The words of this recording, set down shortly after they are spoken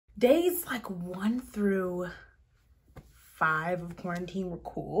Days like 1 through 5 of quarantine were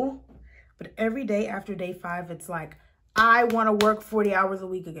cool, but every day after day 5, it's like, I want to work 40 hours a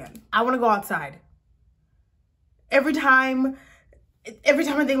week again. I want to go outside. Every time I think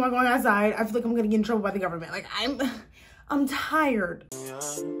about going outside, I feel like I'm gonna get in trouble by the government. Like I'm tired.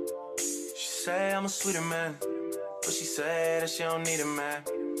 She say I'm a sweeter man, but she said that she don't need a man.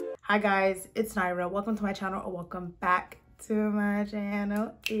 Hi guys, it's Nyra. Welcome to my channel, or welcome back to my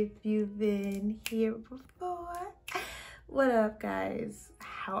channel if you've been here before. What up guys?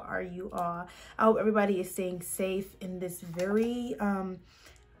 How are you all? I hope everybody is staying safe in this very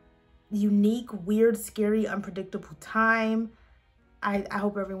unique, weird, scary, unpredictable time. I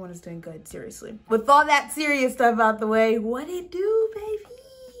hope everyone is doing good, seriously. With all that serious stuff out the way, what it do,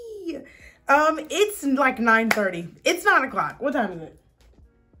 baby? It's like 9:30. It's 9 o'clock. What time is it?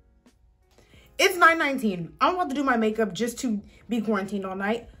 It's 9:19. I'm about to do my makeup just to be quarantined all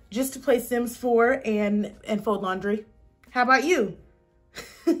night, just to play Sims 4 and fold laundry. How about you?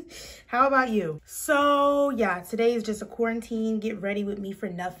 How about you? So yeah, today is just a quarantine. Get ready with me for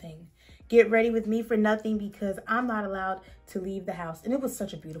nothing. Get ready with me for nothing because I'm not allowed to leave the house. And it was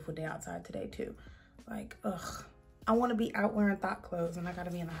such a beautiful day outside today too. Like, ugh. I want to be out wearing thought clothes and I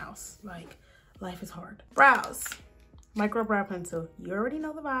gotta be in the house. Like, life is hard. Brows. Micro brow pencil. You already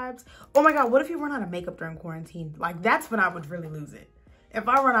know the vibes. Oh my God, what if you run out of makeup during quarantine? Like, that's when I would really lose it. If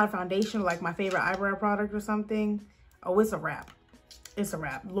I run out of foundation, like my favorite eyebrow product or something, oh, it's a wrap. It's a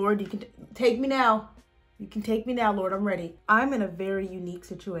wrap. Lord, you can take me now. You can take me now, Lord, I'm ready. I'm in a very unique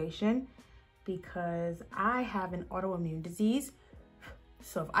situation because I have an autoimmune disease.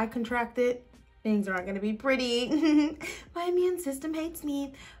 So if I contract it, things aren't gonna be pretty. My immune system hates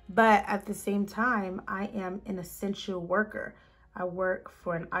me. But at the same time, I am an essential worker. I work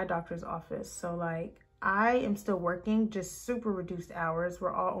for an eye doctor's office. So like, I am still working, just super reduced hours.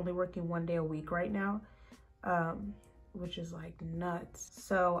 We're all only working 1 day a week right now, which is like nuts.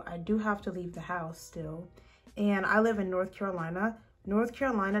 So I do have to leave the house still. And I live in North Carolina. North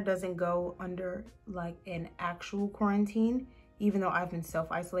Carolina doesn't go under like an actual quarantine, even though I've been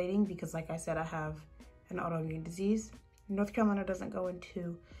self-isolating because like I said, I have an autoimmune disease. North Carolina doesn't go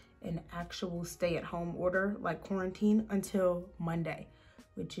into an actual stay-at-home order like quarantine until Monday,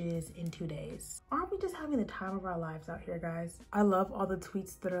 which is in 2 days. Aren't we just having the time of our lives out here, guys? I love all the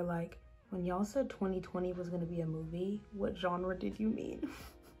tweets that are like, when y'all said 2020 was gonna be a movie, what genre did you mean?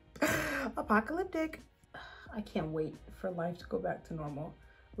 Apocalyptic. I can't wait for life to go back to normal.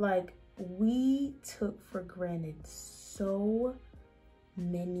 Like, we took for granted so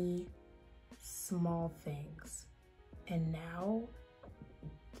many small things. And now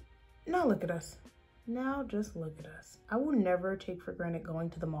look at us. Now just look at us. I will never take for granted going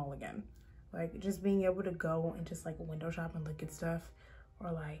to the mall again. Like, just being able to go and just like window shop and look at stuff.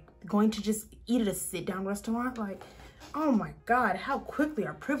 Or like going to just eat at a sit-down restaurant. Like, oh my God, how quickly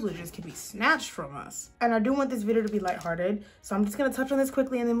our privileges can be snatched from us. And I do want this video to be lighthearted, so I'm just gonna touch on this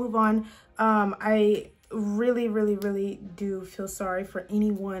quickly and then move on. I really do feel sorry for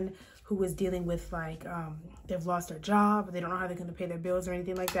anyone who is dealing with like, they've lost their job, or they don't know how they're gonna pay their bills or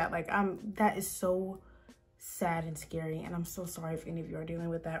anything like that. Like, that is so sad and scary, and I'm so sorry if any of you are dealing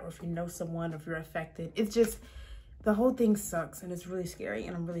with that, or if you know someone, or if you're affected. It's just, the whole thing sucks and it's really scary,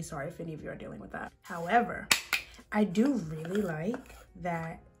 and I'm really sorry if any of you are dealing with that. However, I do really like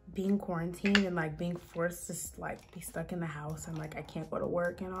that being quarantined and like being forced to like be stuck in the house and like I can't go to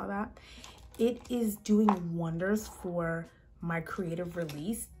work and all that. It is doing wonders for my creative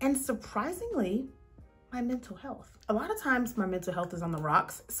release and surprisingly, my mental health. A lot of times my mental health is on the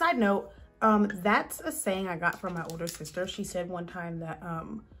rocks. Side note, that's a saying I got from my older sister. She said one time that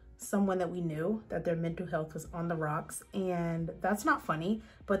someone that we knew, that their mental health was on the rocks, and that's not funny,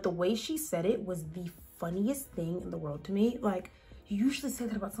 but the way she said it was the funniest thing in the world to me. Like, you usually say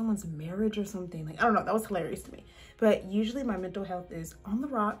that about someone's marriage or something. Like, I don't know, that was hilarious to me. But usually my mental health is on the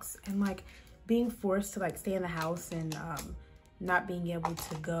rocks, and like being forced to like stay in the house and not being able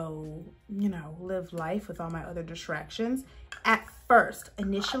to go, you know, live life with all my other distractions. At first,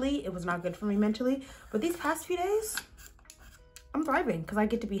 initially, it was not good for me mentally, but these past few days, I'm thriving because I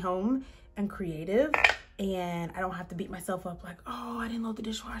get to be home and creative, and I don't have to beat myself up like, oh, I didn't load the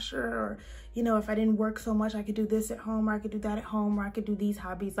dishwasher, or, you know, if I didn't work so much, I could do this at home, or I could do that at home, or I could do these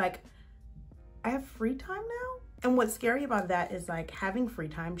hobbies. Like, I have free time now. And what's scary about that is like having free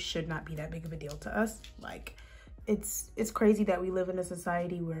time should not be that big of a deal to us. Like, it's crazy that we live in a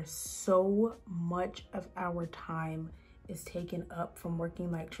society where so much of our time is taken up from working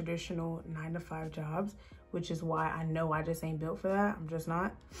like traditional 9-to-5 jobs, which is why I know I just ain't built for that. I'm just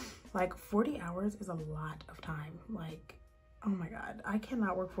not. Like, 40 hours is a lot of time. Like, oh my God, I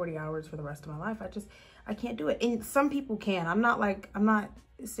cannot work 40 hours for the rest of my life. I can't do it. And some people can. I'm not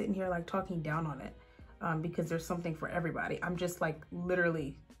sitting here like talking down on it because there's something for everybody. I'm just like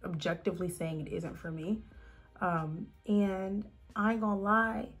literally objectively saying it isn't for me. And I ain't gonna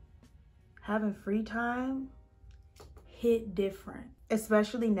lie, having free time hit different,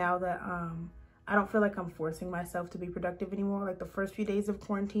 especially now that I don't feel like I'm forcing myself to be productive anymore. Like the first few days of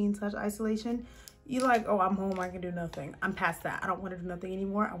quarantine / isolation, you're like, oh, I'm home, I can do nothing. I'm past that. I don't want to do nothing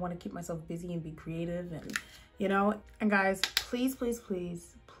anymore. I want to keep myself busy and be creative, and you know. And guys, please, please,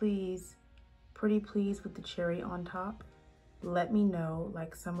 please, please, pretty please with the cherry on top, let me know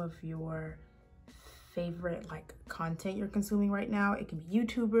like some of your favorite like content you're consuming right now. It can be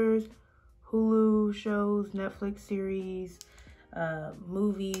YouTubers, Hulu shows, Netflix series,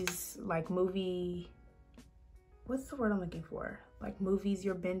 movies, like what's the word I'm looking for? Like movies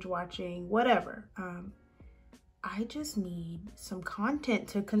you're binge watching, whatever. I just need some content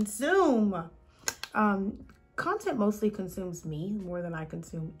to consume. Content mostly consumes me more than I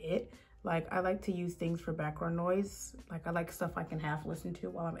consume it. Like I like to use things for background noise. Like I like stuff I can half listen to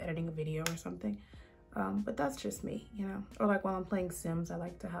while I'm editing a video or something. But that's just me, you know? Or like while I'm playing Sims, I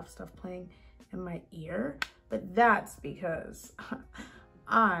like to have stuff playing in my ear. But that's because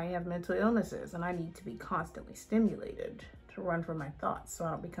I have mental illnesses and I need to be constantly stimulated to run from my thoughts so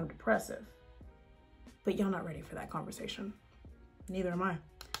I don't become depressive. But y'all not ready for that conversation. Neither am I.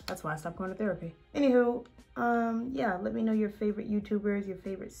 That's why I stopped going to therapy. Anywho, yeah, let me know your favorite YouTubers, your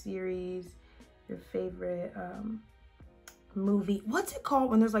favorite series, your favorite movie. What's it called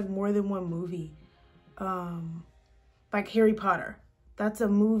when there's like more than one movie? Like Harry Potter. That's a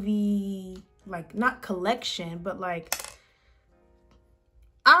movie, like not collection, but like,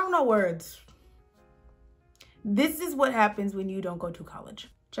 I don't know words. This is what happens when you don't go to college.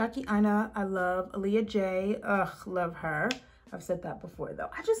 Jackie Aina, I love. Aaliyah J, ugh, love her. I've said that before though.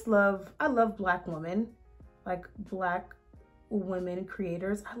 I love Black women, like Black women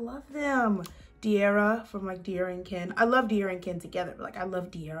creators. I love them. De'Ara from like De'Ara and Ken. I love De'Ara and Ken together, but like I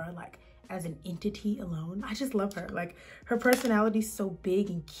love De'Ara like as an entity alone. I just love her. Like her personality's so big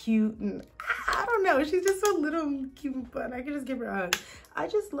and cute, and I don't know, she's just so little and cute and fun. I can just give her a hug. I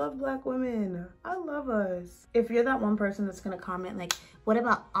just love Black women. I love us. If you're that one person that's gonna comment like, what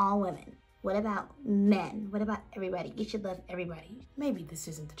about all women? What about men? What about everybody? You should love everybody. Maybe this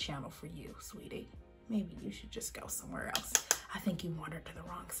isn't the channel for you, sweetie. Maybe you should just go somewhere else. I think you wandered to the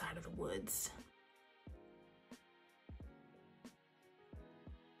wrong side of the woods.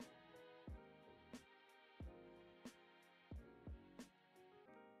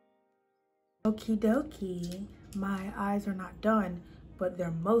 Okie dokie, my eyes are not done, but they're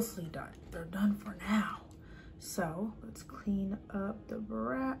mostly done. They're done for now. So let's clean up the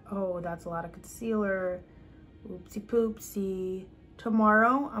brow. Oh, that's a lot of concealer. Oopsie poopsie.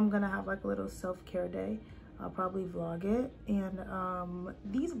 Tomorrow, I'm gonna have like a little self-care day. I'll probably vlog it. And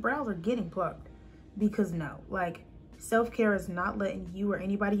these brows are getting plucked because no, like self-care is not letting you or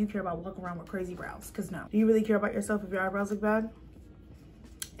anybody you care about walk around with crazy brows. Cause no, do you really care about yourself if your eyebrows look bad?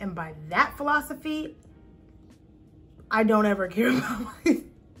 And by that philosophy, I don't ever care about my...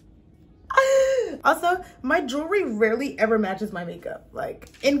 Also, my jewelry rarely ever matches my makeup. Like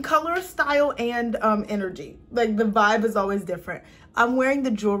in color, style, and energy. Like the vibe is always different. I'm wearing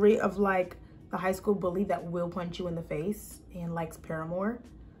the jewelry of like the high school bully that will punch you in the face and likes Paramore.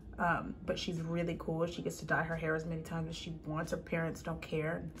 But she's really cool. She gets to dye her hair as many times as she wants. Her parents don't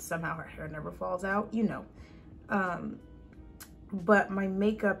care. Somehow her hair never falls out, you know. But my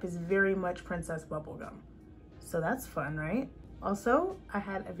makeup is very much Princess Bubblegum. So that's fun, right? Also, I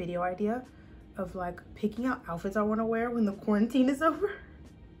had a video idea of like picking out outfits I want to wear when the quarantine is over.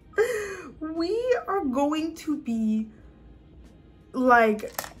 We are going to be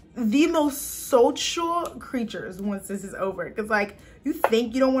like the most social creatures once this is over. Because like you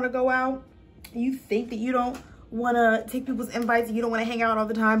think you don't want to go out, you think that you don't want to take people's invites, and you don't want to hang out all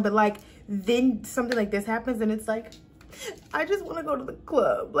the time, but like then something like this happens and it's like, I just want to go to the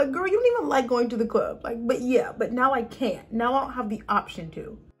club. Like, girl, you don't even like going to the club. Like, but yeah, but now I can't. Now I don't have the option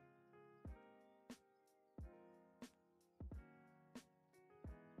to.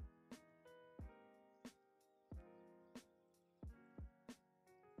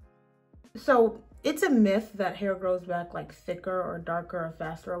 So it's a myth that hair grows back like thicker or darker or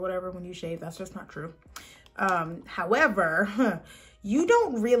faster or whatever when you shave. That's just not true. However, you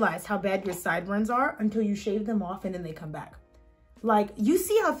don't realize how bad your sideburns are until you shave them off and then they come back. Like, you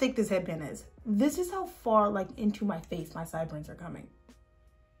see how thick this headband is. This is how far like into my face my sideburns are coming.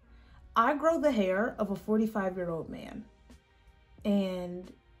 I grow the hair of a 45-year-old man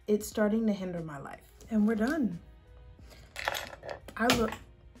and it's starting to hinder my life. And we're done. I look,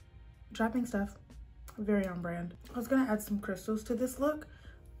 dropping stuff, very on brand. I was gonna add some crystals to this look,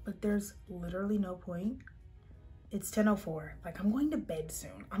 but there's literally no point. It's 10:04, like I'm going to bed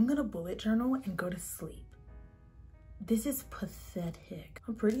soon. I'm gonna bullet journal and go to sleep. This is pathetic.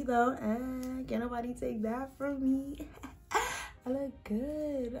 I'm pretty though, can't nobody take that from me. I look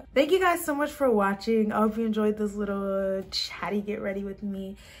good. Thank you guys so much for watching. I hope you enjoyed this little chatty get ready with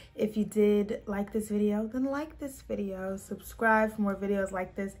me. If you did like this video, then like this video. Subscribe for more videos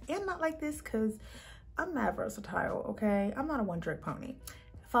like this and not like this, because I'm mad versatile, okay? I'm not a one-trick pony.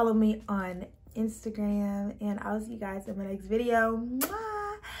 Follow me on Instagram, and I'll see you guys in my next video.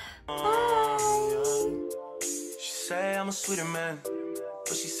 Mwah! Bye! She say I'm a sweeter man,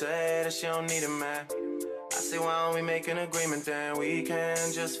 but she say that she don't need a man. I say, why don't we make an agreement, then we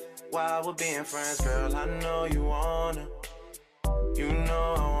can just, while we're being friends. Girl, I know you wanna, you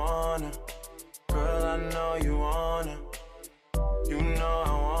know I wanna. Girl, I know you wanna, you know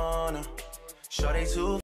I wanna. Shorty too